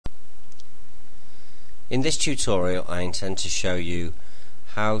In this tutorial I intend to show you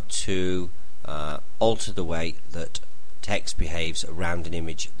how to alter the way that text behaves around an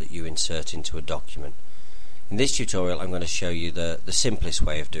image that you insert into a document. In this tutorial I'm going to show you the simplest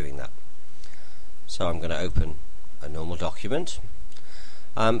way of doing that. So I'm going to open a normal document.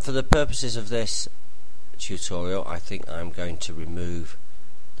 For the purposes of this tutorial I think I'm going to remove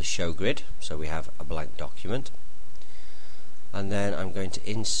the show grid so we have a blank document, and then I'm going to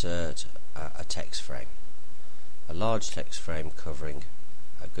insert a text frame, a large text frame covering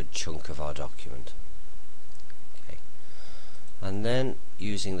a good chunk of our document. Okay. And then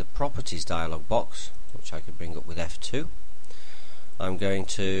using the properties dialog box, which I could bring up with F2, I'm going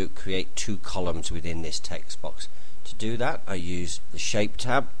to create two columns within this text box. To do that I use the shape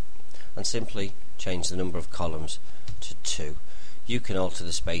tab and simply change the number of columns to 2. You can alter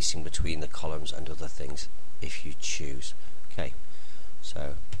the spacing between the columns and other things if you choose. Okay,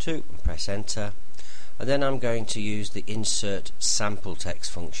 so 2 and press enter, and then I'm going to use the insert sample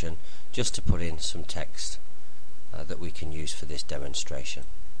text function just to put in some text that we can use for this demonstration,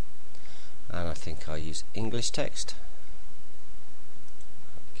 and I think I'll use English text.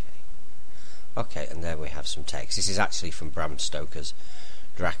 Okay, and there we have some text. This is actually from Bram Stoker's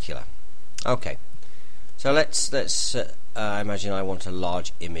Dracula. Okay, so let's imagine I want a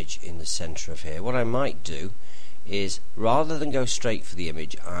large image in the center of here. What I might do is, rather than go straight for the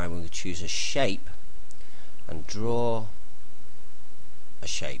image, I will choose a shape and draw a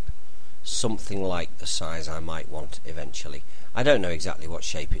shape something like the size I might want eventually. I don't know exactly what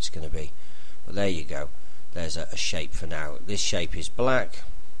shape it's going to be, but there you go. There's a shape for now. This shape is black.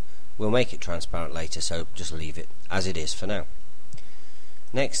 We'll make it transparent later, so just leave it as it is for now.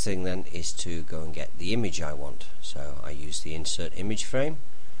 Next thing then is to go and get the image I want. So I use the insert image frame,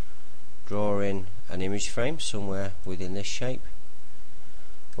 draw in an image frame somewhere within this shape,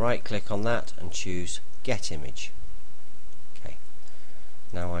 right click on that and choose get image. Okay,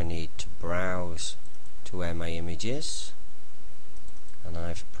 now I need to browse to where my image is, and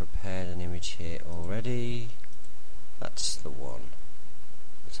I've prepared an image here already. That's the one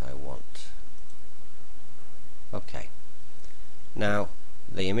that I want. Okay, now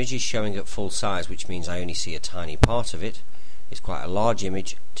the image is showing at full size, which means I only see a tiny part of it. It's quite a large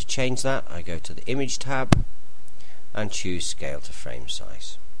image. To change that I go to the image tab and choose scale to frame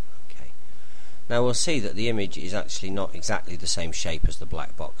size. Okay, now we'll see that the image is actually not exactly the same shape as the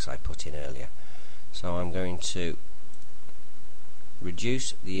black box I put in earlier, so I'm going to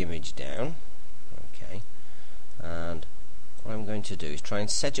reduce the image down. Okay, and what I'm going to do is try and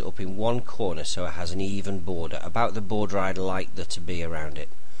set it up in one corner so it has an even border, about the border I'd like there to be around it,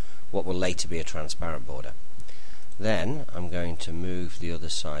 what will later be a transparent border. Then I'm going to move the other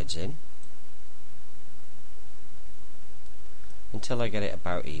sides in until I get it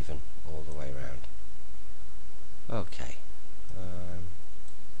about even all the way around. Okay,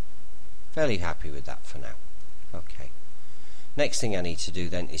 fairly happy with that for now. Okay, next thing I need to do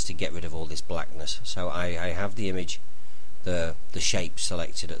then is to get rid of all this blackness. So I have the image, the shape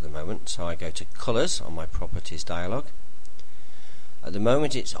selected at the moment, so I go to colors on my properties dialog. At the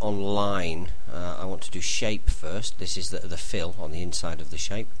moment it's on line. I want to do shape first. This is the fill on the inside of the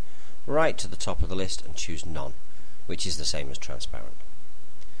shape. Right to the top of the list and choose none, which is the same as transparent,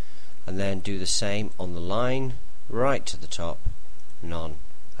 and then do the same on the line, right to the top, none,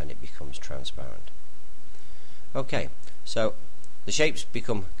 and it becomes transparent. Okay, so the shapes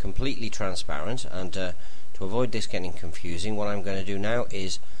become completely transparent, and to avoid this getting confusing, what I'm going to do now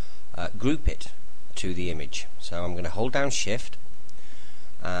is group it to the image. So I'm going to hold down Shift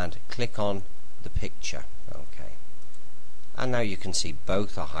and click on the picture. Okay, and now you can see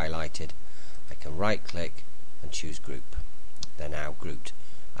both are highlighted. I can right click and choose group. They're now grouped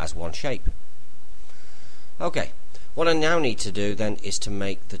as one shape. Okay, what I now need to do then is to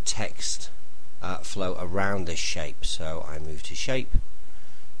make the text flow around this shape. So I move to shape,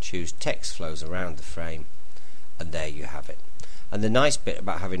 choose text flows around the frame, and there you have it. And the nice bit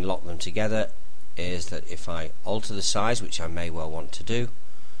about having locked them together is that if I alter the size, which I may well want to do,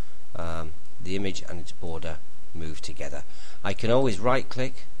 the image and its border move together. I can always right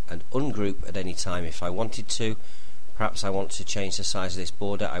click and ungroup at any time if I wanted to. Perhaps I want to change the size of this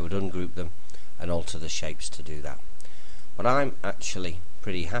border, I would ungroup them and alter the shapes to do that. But I'm actually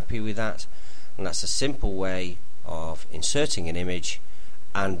pretty happy with that, and that's a simple way of inserting an image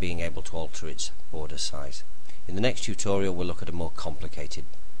and being able to alter its border size. In the next tutorial we'll look at a more complicated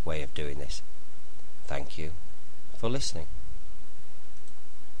way of doing this. Thank you for listening.